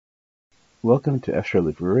Welcome to Esher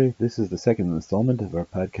Library. This is the second installment of our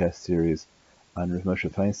podcast series on Rav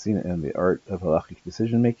Moshe Feinstein and the art of halachic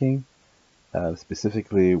decision making,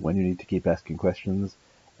 specifically when you need to keep asking questions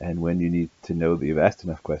and when you need to know that you've asked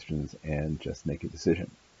enough questions and just make a decision.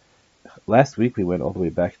 Last week we went all the way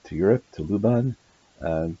back to Europe, to Luban,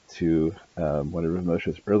 to one of Rav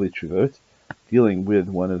Moshe's early tshuvot, dealing with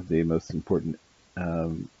one of the most important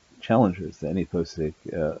challenges that any posek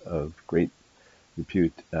of great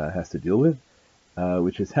repute has to deal with,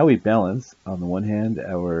 which is how we balance, on the one hand,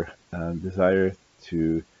 our desire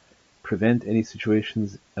to prevent any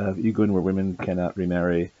situations of igun where women cannot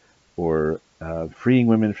remarry, or freeing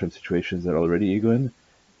women from situations that are already igun,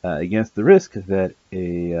 against the risk that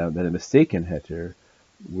a mistaken heter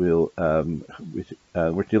will,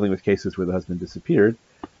 we're dealing with cases where the husband disappeared,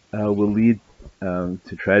 will lead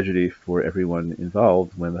to tragedy for everyone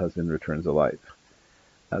involved when the husband returns alive.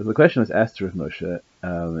 The question was asked to Rav Moshe.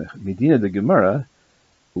 Medina the Gemara,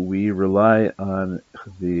 we rely on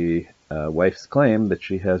the wife's claim that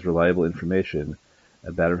she has reliable information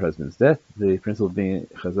about her husband's death. The principle being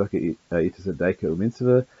chazaka itasaddaika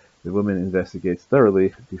u'mitzvah, the woman investigates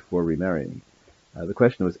thoroughly before remarrying. The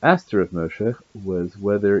question was asked to Rav Moshe was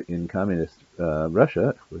whether in communist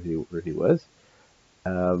Russia, where he was,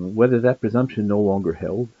 whether that presumption no longer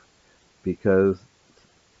held, because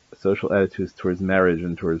social attitudes towards marriage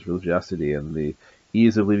and towards religiosity and the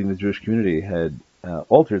ease of leaving the Jewish community had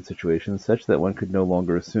altered situations such that one could no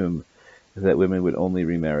longer assume that women would only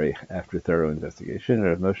remarry after thorough investigation. And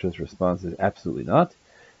Rav Moshe's response is absolutely not.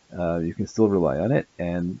 You can still rely on it.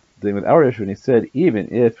 And dealing with our issue, when he said,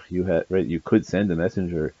 even if you could send a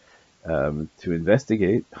messenger to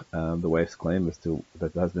investigate the wife's claim as to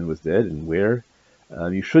that the husband was dead and where.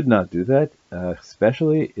 You should not do that,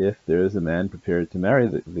 especially if there is a man prepared to marry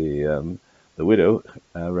the widow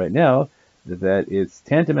right now, that it's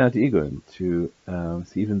tantamount to igun to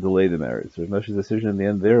even delay the marriage. So Moshe's decision in the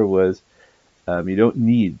end there was you don't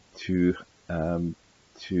need to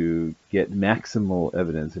get maximal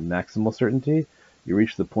evidence and maximal certainty. You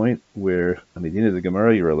reach the point where, Medina the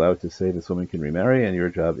Gemara, you're allowed to say this woman can remarry, and your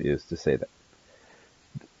job is to say that.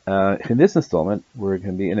 In this installment, we're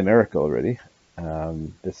going to be in America already.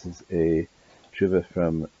 This is a tshuva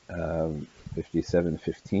from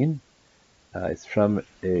 5715. It's from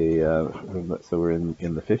so we're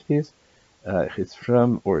in the 50s.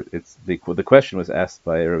 The question was asked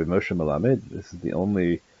by Rabbi Moshe Melamed. This is the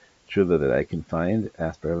only tshuva that I can find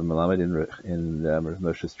asked by Rabbi Melamed in Rabbi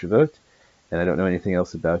Moshe's tshuvot, and I don't know anything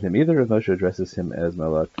else about him either. Rabbi Moshe addresses him as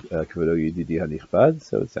Malak Kvodo Yididi Hanichbad,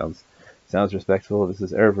 so it sounds respectful. This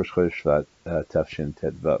is Erev Rosh Chodesh Shvat Tafshin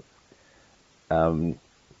Ted Vav.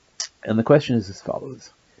 And the question is as follows.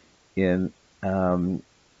 In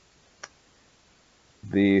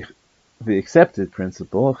the accepted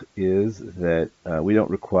principle is that we don't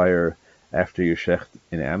require, after you shecht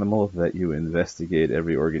an animal, that you investigate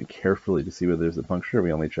every organ carefully to see whether there's a puncture.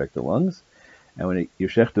 We only check the lungs. And when you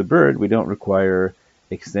shecht a bird, we don't require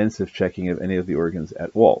extensive checking of any of the organs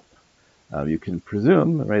at all. You can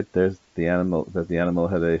presume, right, that the animal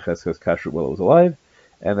had a cheskos kashrut while it was alive,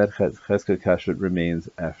 and that cheskos kashrut remains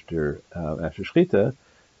after shechita,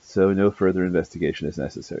 so no further investigation is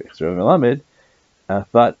necessary. So Rav Melamed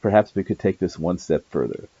thought perhaps we could take this one step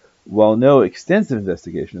further. While no extensive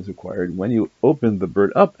investigation is required, when you open the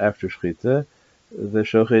bird up after shechita, the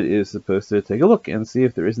shochet is supposed to take a look and see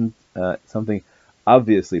if there isn't something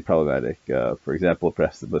obviously problematic. For example,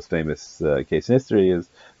 perhaps the most famous case in history is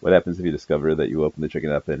what happens if you discover that you open the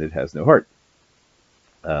chicken up and it has no heart.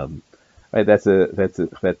 Right, that's a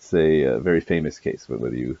very famous case,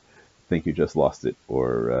 whether you think you just lost it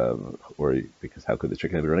or because how could the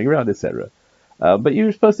chicken be running around, etc. But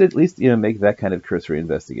you're supposed to at least make that kind of cursory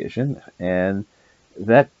investigation, and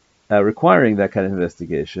that requiring that kind of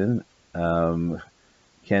investigation can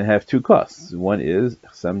have two costs. One is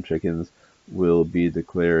some chickens will be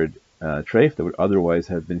declared treif that would otherwise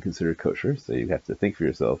have been considered kosher, so you have to think for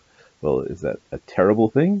yourself, well, is that a terrible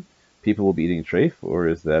thing? People will be eating treif, or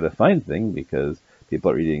is that a fine thing because people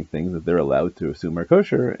are eating things that they're allowed to assume are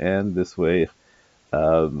kosher, and this way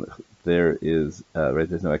there's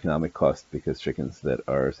no economic cost because chickens that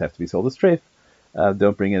have to be sold as treif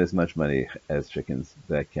don't bring in as much money as chickens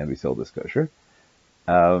that can be sold as kosher.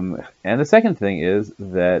 And the second thing is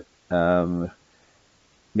that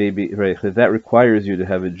that requires you to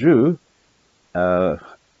have a Jew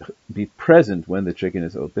be present when the chicken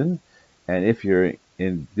is open, and if you're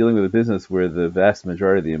in dealing with a business where the vast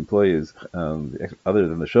majority of the employees, other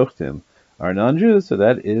than the shochtim, are non-Jews, so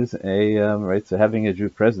that is so having a Jew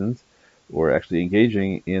present, or actually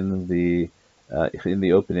engaging in the in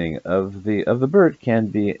the opening of the bird can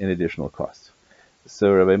be an additional cost.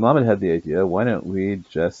 So Rabbi Melamed had the idea: why don't we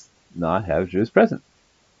just not have Jews present?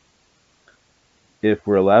 If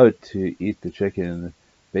we're allowed to eat the chicken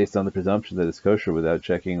based on the presumption that it's kosher without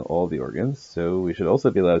checking all the organs, so we should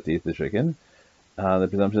also be allowed to eat the chicken the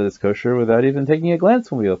presumption that it's kosher without even taking a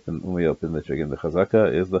glance when we open the chicken. The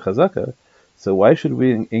chazaka is the chazaka. So why should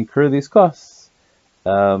we incur these costs?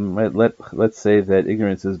 Right, let's say that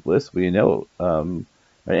ignorance is bliss. We know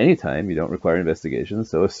at any time you don't require investigation,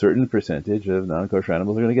 so a certain percentage of non-kosher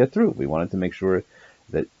animals are going to get through. If we wanted to make sure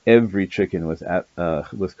that every chicken was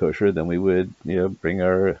kosher, then we would bring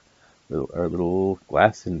our little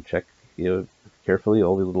glass and check carefully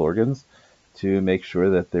all the little organs to make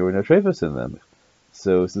sure that there were no treifos in them.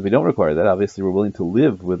 So since we don't require that, obviously we're willing to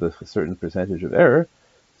live with a certain percentage of error.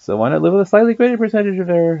 So why not live with a slightly greater percentage of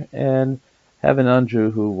error and have a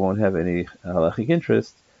non-Jew who won't have any halachic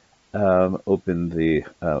interest open the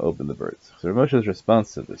birds? So Rav Moshe's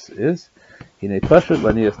response to this is,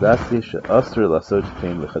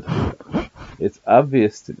 it's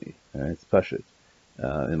obvious to me, it's pashut,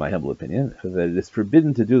 in my humble opinion, that it is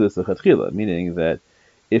forbidden to do this lechatchila, meaning that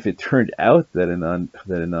if it turned out that a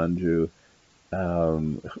non-Jew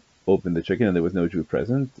opened the chicken and there was no Jew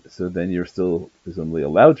present, so then you're still presumably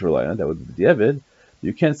allowed to rely on it. That would be the diavad.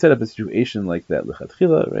 You can't set up a situation like that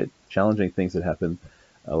lechatchila, right? Challenging things that happen.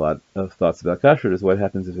 A lot of thoughts about kashrut is what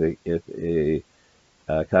happens if a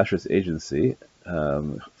kashrut agency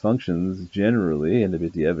functions generally in a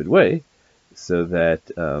b'diavad way, so that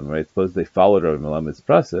right, suppose they followed Rav Melamed's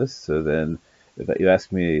process. So then, if you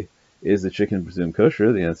ask me, is the chicken presumed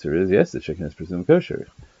kosher? The answer is yes, the chicken is presumed kosher.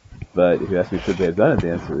 But if you ask me, should they have done it?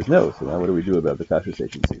 The answer is no. So now what do we do about the kashrut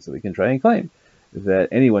agency? So we can try and claim that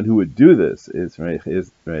anyone who would do this is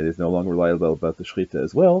no longer reliable about the shechita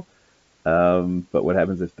as well. But what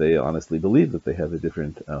happens if they honestly believe that they have a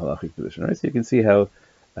different halachic position? Right. So you can see how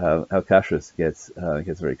kashrut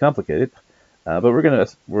gets very complicated. But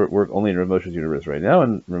we're only in Rav Moshe's universe right now,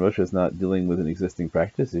 and Rav Moshe is not dealing with an existing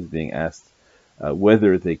practice. He's being asked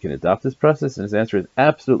whether they can adopt this process, and his answer is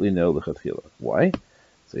absolutely no lechatchila. Why?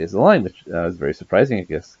 So he has a line which is very surprising, I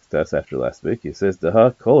guess, to us after last week. He says,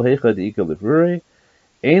 "Daha kol heicha deika livruri,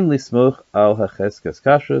 ein lismoch al hacheskas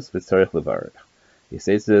kashrus v'tzarich levarech." He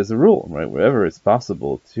states that as a rule, right, wherever it's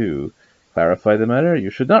possible to clarify the matter, you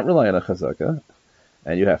should not rely on a chazaka,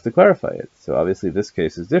 and you have to clarify it. So obviously this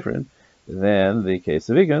case is different than the case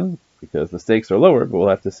of Igan, because the stakes are lower, but we'll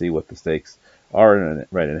have to see what the stakes are,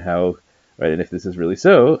 and how, right, and if this is really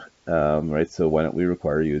so, right, so why don't we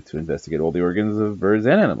require you to investigate all the organs of birds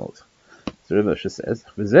and animals? So Rav Moshe says,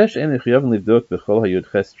 and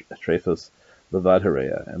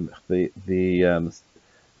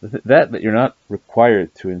that you're not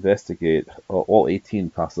required to investigate all 18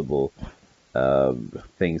 possible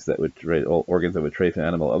things that would, right, all organs that would treif an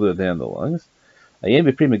animal other than the lungs. Okay,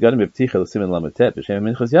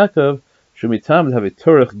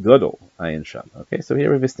 so here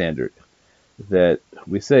we have a standard that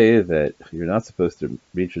we say that you're not supposed to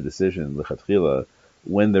reach a decision lechatchila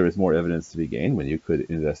when there is more evidence to be gained, when you could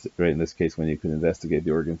investigate, in this case, when you could investigate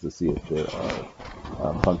the organs to see if there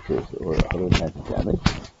are punctures or other kinds of damage.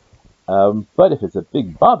 But if it's a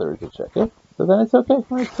big bother to check it, so then it's okay.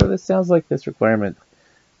 Right? So this sounds like this requirement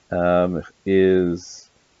is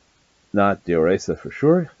not deoraisa for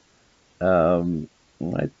sure,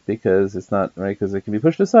 right? Because it's not, right, because it can be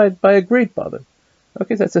pushed aside by a great bother.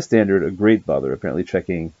 Okay, so that's a standard, a great bother. Apparently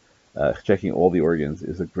checking all the organs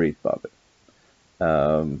is a great bother.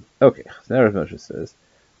 Okay, so now Rav Moshe says,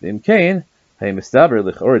 "V'imkein haymistaber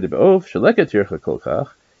lichor debeof sheleket tircha kolkach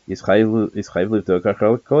yischayv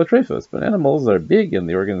livdok kol treifos." But animals are big and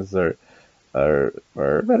the organs are I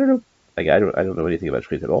don't know. I don't know anything about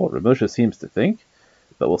shechit at all. Rav Moshe seems to think,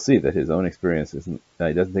 but we'll see that his own experience isn't.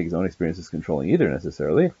 He doesn't think his own experience is controlling either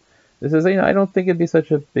necessarily. This is, I don't think it'd be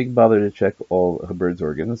such a big bother to check all a bird's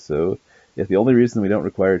organs. So if the only reason we don't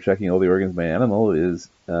require checking all the organs by an animal is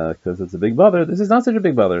because it's a big bother, this is not such a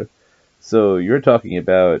big bother. So you're talking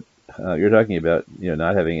about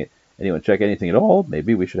not having anyone check anything at all.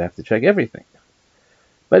 Maybe we should have to check everything.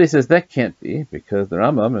 But he says that can't be, because the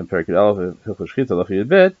Rambam in Perek Aleph Hilchos Shechita Halacha Yud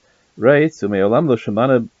Bet writes, "So me'olam lo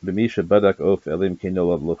shemana b'misha badak of elim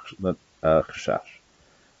keinolav lo chashash."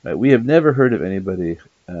 We have never heard of anybody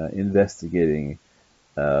investigating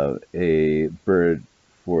a bird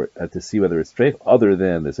for to see whether it's treif, other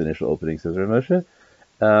than this initial opening, says Rav Moshe,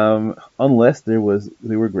 unless there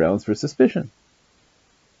were grounds for suspicion.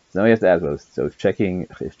 So now we have to add those. So if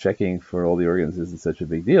checking for all the organs isn't such a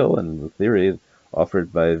big deal, and the theory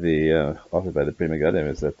offered by the Pri Megadim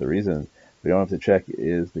is that the reason we don't have to check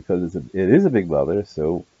is because it is a big bother.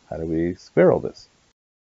 So how do we square all this?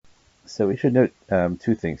 So we should note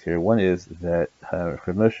two things here. One is that Rav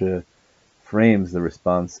Moshe frames the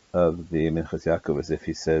response of the Minchas Yaakov as if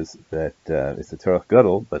he says that it's a Torah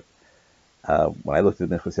Gadol, but when I looked at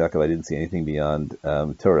Minchas Yaakov, I didn't see anything beyond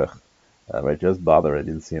Torah, right? Just bother. I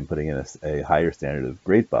didn't see him putting in a higher standard of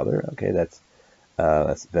great bother. Okay, that's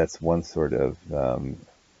one sort of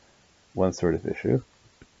issue.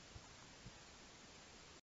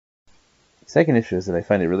 Second issue is that I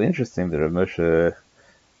find it really interesting that Rav Moshe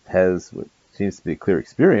has what seems to be a clear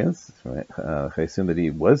experience. Right? I assume that he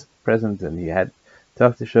was present and he had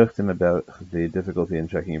talked to Shoftim about the difficulty in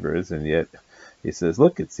checking birds, and yet he says,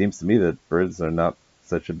 look, it seems to me that birds are not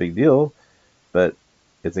such a big deal, but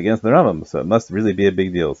it's against the Rambam, so it must really be a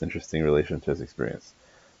big deal. It's interesting in relation to his experience.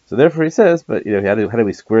 So therefore he says, but how do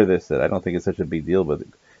we square this? That I don't think it's such a big deal, but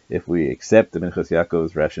if we accept the Minchas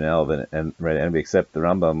Yaakov's rationale and we accept the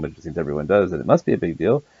Rambam, which it seems everyone does, that it must be a big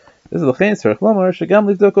deal, this is it's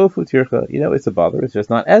a bother, it's just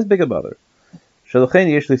not as big a bother.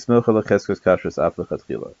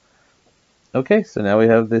 Okay, so now we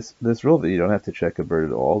have this rule that you don't have to check a bird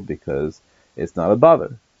at all because it's not a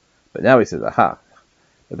bother. But now he says, aha.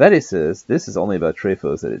 But then he says, this is only about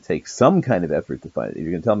treifos, that it takes some kind of effort to find it.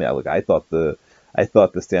 You're going to tell me, look, I thought the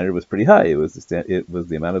standard was pretty high. It was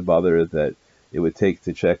the amount of bother that it would take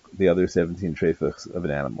to check the other 17 treifos of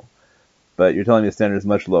an animal. But you're telling me the standard is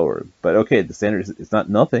much lower. But okay, the standard is not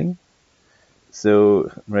nothing. So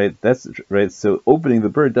that's right. So opening the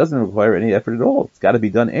bird doesn't require any effort at all. It's got to be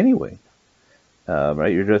done anyway.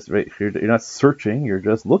 Right? You're just you're not searching. You're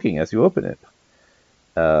just looking as you open it.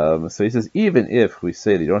 So he says, even if we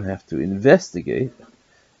say that you don't have to investigate,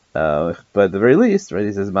 but at the very least, right?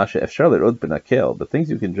 He says, "Masha efshar le'rod b'nakel," the things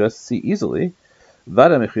you can just see easily.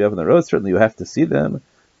 Vada mechuyav on the road. Certainly, you have to see them.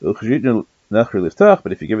 But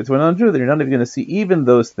if you give it to a non-Jew, then you're not even going to see even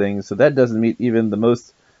those things. So that doesn't meet even the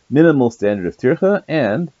most minimal standard of tircha.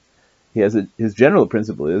 And he has his general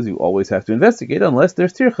principle is you always have to investigate unless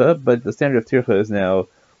there's tircha. But the standard of tircha is now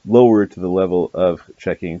lower to the level of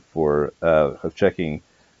checking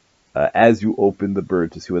as you open the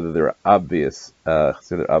bird to see whether there are obvious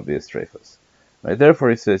treifos. Right. Therefore,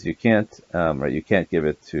 he says you can't give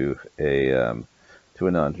it to a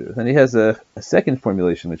non-Jew. And he has a second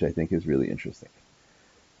formulation which I think is really interesting,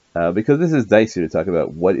 because this is dicey to talk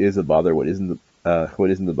about what is a bother, what isn't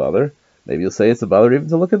a bother. Maybe you'll say it's a bother even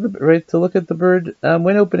to look at the bird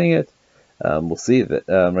when opening it. We'll see that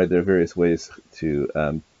there are various ways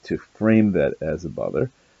to frame that as a bother.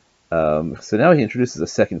 So now he introduces a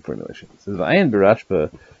second formulation. He says V'ayin b'Rashba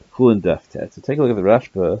Chulin Daftet. So take a look at the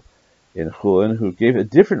Rashba in Chulin, who gave a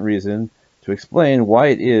different reason to explain why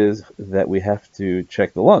it is that we have to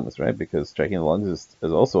check the lungs, right? Because checking the lungs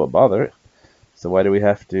is also a bother. So why do we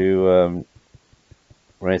have to,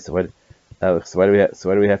 So why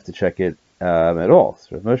do we have to check it at all?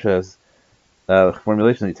 So Rav Moshe has a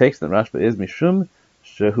formulation that he takes in the Rashba is mishum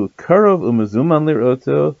shehu karov umazuman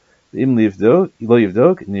liroto im lo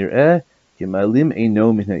yivdok nireh kimalim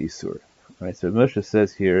eino min ha'isur. Right. So Rav Moshe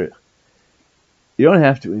says here, you don't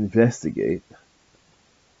have to investigate.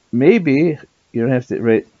 Maybe you don't have to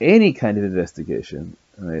write any kind of investigation.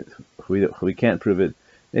 Right? We can't prove it.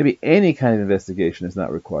 Maybe any kind of investigation is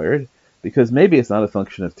not required, because maybe it's not a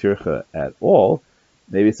function of tircha at all.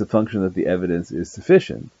 Maybe it's a function that the evidence is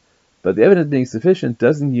sufficient. But the evidence being sufficient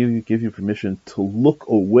doesn't give you permission to look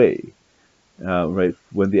away, right,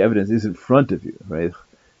 when the evidence is in front of you. Right?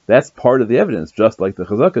 That's part of the evidence, just like the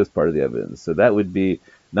chazakah is part of the evidence. So that would be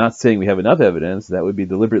not saying we have enough evidence. That would be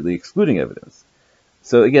deliberately excluding evidence.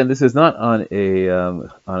 So again, this is not on a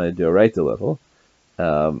deoraita level.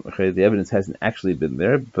 Okay, the evidence hasn't actually been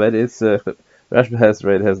there, but it's Rashba has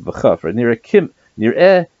b'chaf, right?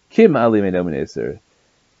 Nireh kim ali meino min eser.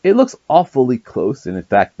 It looks awfully close, and in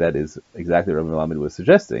fact, that is exactly what Rabbi Melamed was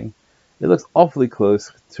suggesting. It looks awfully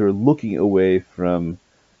close to looking away from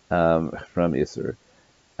Isser.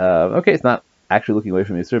 Okay, it's not actually looking away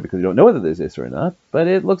from Isser because you don't know whether there's Isser or not, but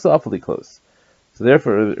it looks awfully close. So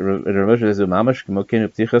therefore, Rav Moshe says mamash k'moken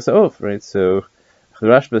ptichas ha'of, right? So the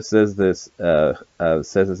Rashba says this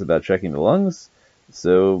about checking the lungs.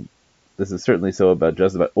 So this is certainly so about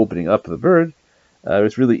opening up the bird.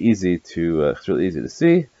 It's really easy to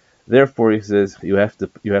see. Therefore, he says you have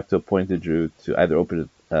to appoint a Jew to either open it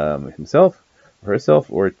himself or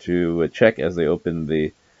herself, or to check as they open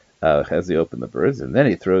the birds. And then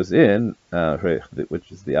he throws in,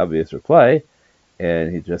 which is the obvious reply,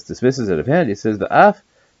 and he just dismisses it of hand. He says the af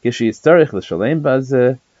kishi yitzarich l'shalem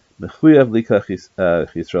bazeh mechuyav likach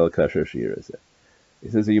Yisrael kasher sheyirezeh. He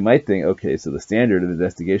says, so you might think, okay, so the standard of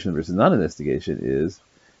investigation versus non-investigation is,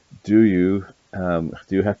 do you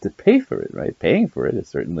have to pay for it, right? Paying for it is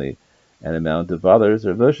certainly an amount of bothers.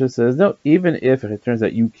 Rav Moshe says, no, even if it turns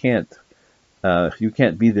out you can't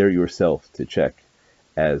be there yourself to check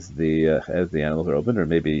as the animals are opened, or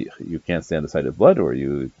maybe you can't stand the sight of blood, or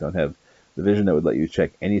you don't have the vision that would let you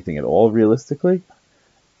check anything at all realistically.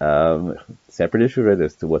 Separate issue, right,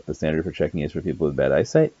 as to what the standard for checking is for people with bad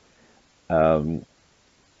eyesight.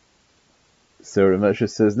 So Rav Moshe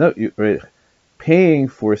says, no, paying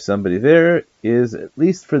for somebody there is, at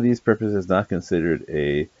least for these purposes, not considered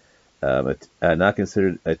a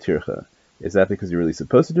tircha. Is that because you're really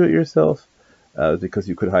supposed to do it yourself? Because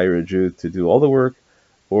you could hire a Jew to do all the work?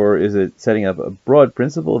 Or is it setting up a broad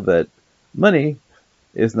principle that money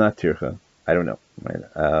is not tircha? I don't know.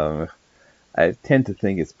 Right? I tend to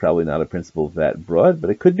think it's probably not a principle that broad, but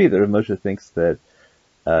it could be that Rav Moshe thinks that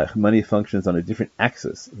money functions on a different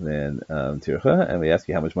axis than tircha, and we ask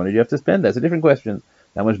you how much money do you have to spend. That's a different question.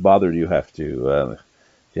 How much bother do you have to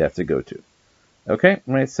go to? Okay,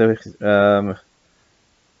 right. So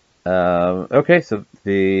okay, so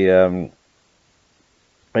the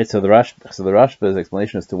right. So the Rashba's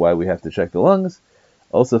explanation as to why we have to check the lungs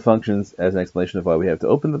also functions as an explanation of why we have to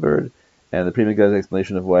open the bird, and the Pri Megad's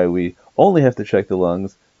explanation of why we only have to check the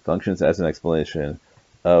lungs functions as an explanation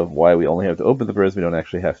of why we only have to open the birds. We don't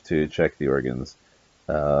actually have to check the organs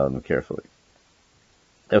carefully.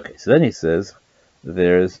 Okay, so then he says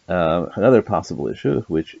there's another possible issue,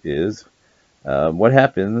 which is what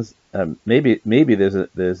happens. Maybe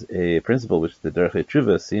there's a principle which the Derech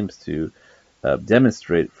Tshuva seems to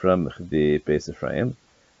demonstrate from the Beis Ephraim,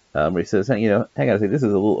 where he says, hang on a second, this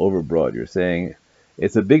is a little overbroad. You're saying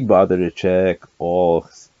it's a big bother to check all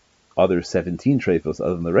other 17 treifos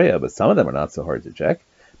other than the Reah, but some of them are not so hard to check.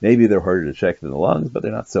 Maybe they're harder to check than the lungs, but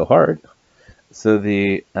they're not so hard. So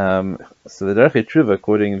the Derech Tshuva,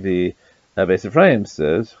 quoting the Beis Ephraim,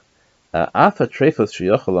 says, "Afa treifos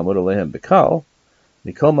sheyochel lamud alehem bekal,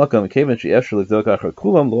 mikol makam kevan she'efshel livdok achar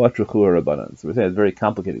kulam lo atrachu harabanan." So we're saying it's very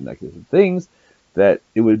complicated mechanism. Things that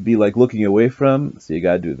it would be like looking away from, so you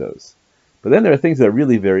got to do those. But then there are things that are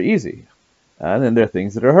really very easy, and then there are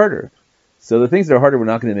things that are harder. So the things that are harder, we're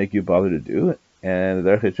not going to make you bother to do. And the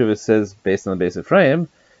Derech Tshuva says, based on the Beis Ephraim,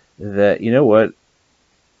 that, you know what,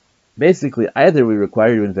 basically either we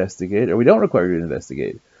require you to investigate or we don't require you to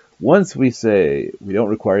investigate. Once we say we don't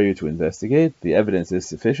require you to investigate, the evidence is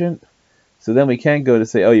sufficient, so then we can't go to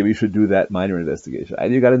say, oh yeah, we should do that minor investigation.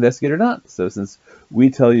 Either you got to investigate or not. So since we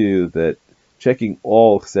tell you that checking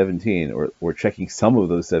all 17 or checking some of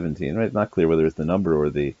those 17, right, not clear whether it's the number or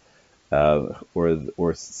the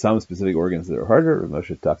or some specific organs that are harder.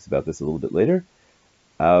 Moshe talks about this a little bit later.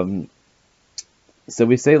 So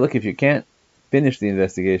we say, look, if you can't finish the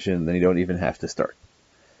investigation, then you don't even have to start.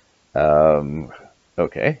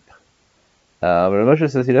 Okay. But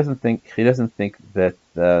Moshe says he doesn't think that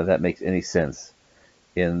that makes any sense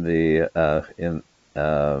in the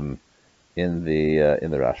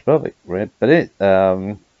Rashba, right? But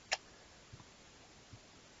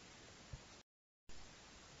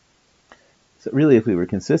so really, if we were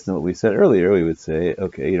consistent with what we said earlier, we would say,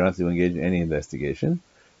 okay, you don't have to engage in any investigation,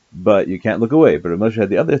 but you can't look away. But Moshe had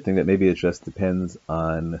the other thing that maybe it just depends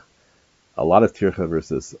on a lot of tircha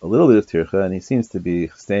versus a little bit of tircha, and he seems to be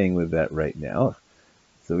staying with that right now.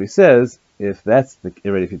 So he says, if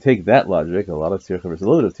you take that logic, a lot of tircha versus a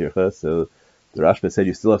little bit of tircha, so the Rashba said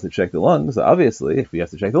you still have to check the lungs. Obviously, if you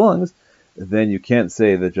have to check the lungs, then you can't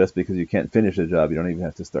say that just because you can't finish the job, you don't even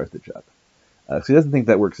have to start the job. So he doesn't think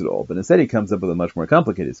that works at all, but instead he comes up with a much more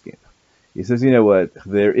complicated scheme. He says, you know what,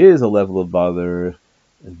 there is a level of bother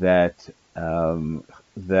that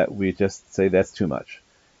we just say that's too much.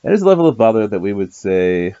 There's a level of bother that we would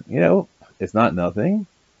say, it's not nothing,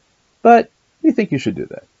 but we think you should do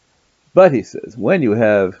that. But he says, when you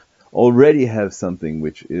already have something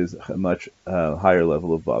which is a much higher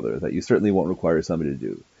level of bother that you certainly won't require somebody to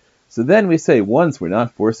do. So then we say, once we're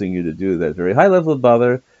not forcing you to do that very high level of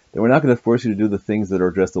bother, then we're not going to force you to do the things that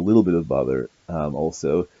are just a little bit of bother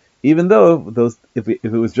also, even though if it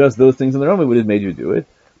was just those things on their own, we would have made you do it.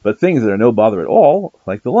 But things that are no bother at all,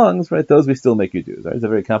 like the lungs, right, those we still make you do. Right? It's a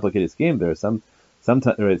very complicated scheme. There are some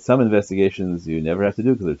investigations you never have to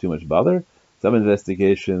do because they're too much bother. Some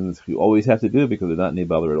investigations you always have to do because they're not any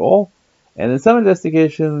bother at all. And in some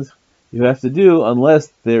investigations you have to do unless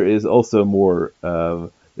there is also more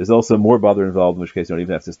bother involved, in which case you don't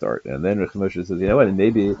even have to start. And then Rav Moshe says, you know what, and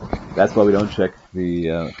maybe that's why we don't check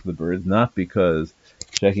the birds, not because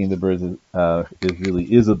checking the birds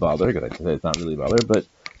is a bother, because I said it's not really a bother, but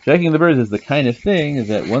checking the birds is the kind of thing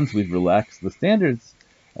that once we've relaxed the standards,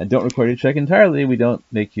 and don't require you to check entirely, we don't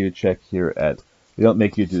make you check here at. We don't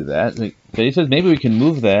make you do that. But he says maybe we can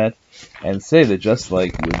move that and say that just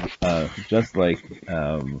like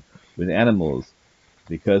with animals,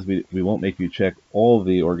 because we won't make you check all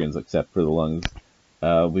the organs except for the lungs.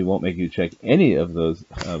 We won't make you check any of those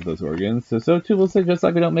organs. So too, we'll say just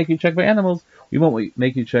like we don't make you check by animals, we won't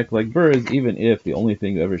make you check like birds, even if the only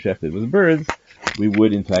thing you ever checked was birds. We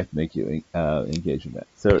would in fact make you engage in that.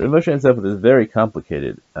 So Rav Moshe ends up with this very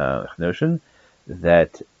complicated notion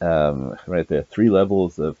that right there, 3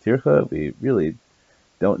 levels of tircha. We really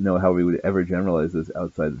don't know how we would ever generalize this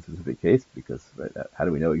outside the specific case, because right, how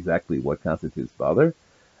do we know exactly what constitutes bother?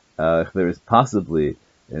 There is possibly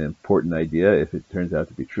an important idea, if it turns out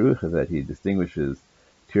to be true, that he distinguishes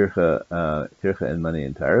tircha and money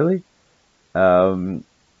entirely. And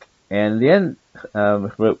in the end,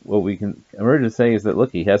 what we can emerge as saying is that,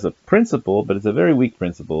 look, he has a principle, but it's a very weak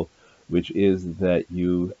principle, which is that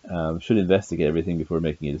you should investigate everything before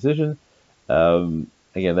making a decision. Again,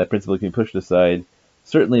 that principle can be pushed aside,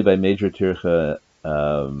 certainly by major tircha.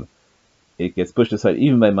 It gets pushed aside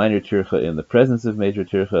even by minor tircha in the presence of major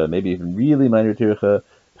tircha, maybe even really minor tircha.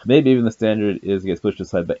 Maybe even the standard is it gets pushed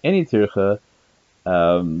aside by any tircha.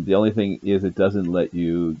 The only thing is it doesn't let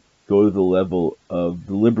you go to the level of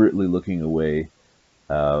deliberately looking away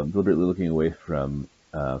from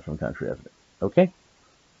contrary evidence. Okay.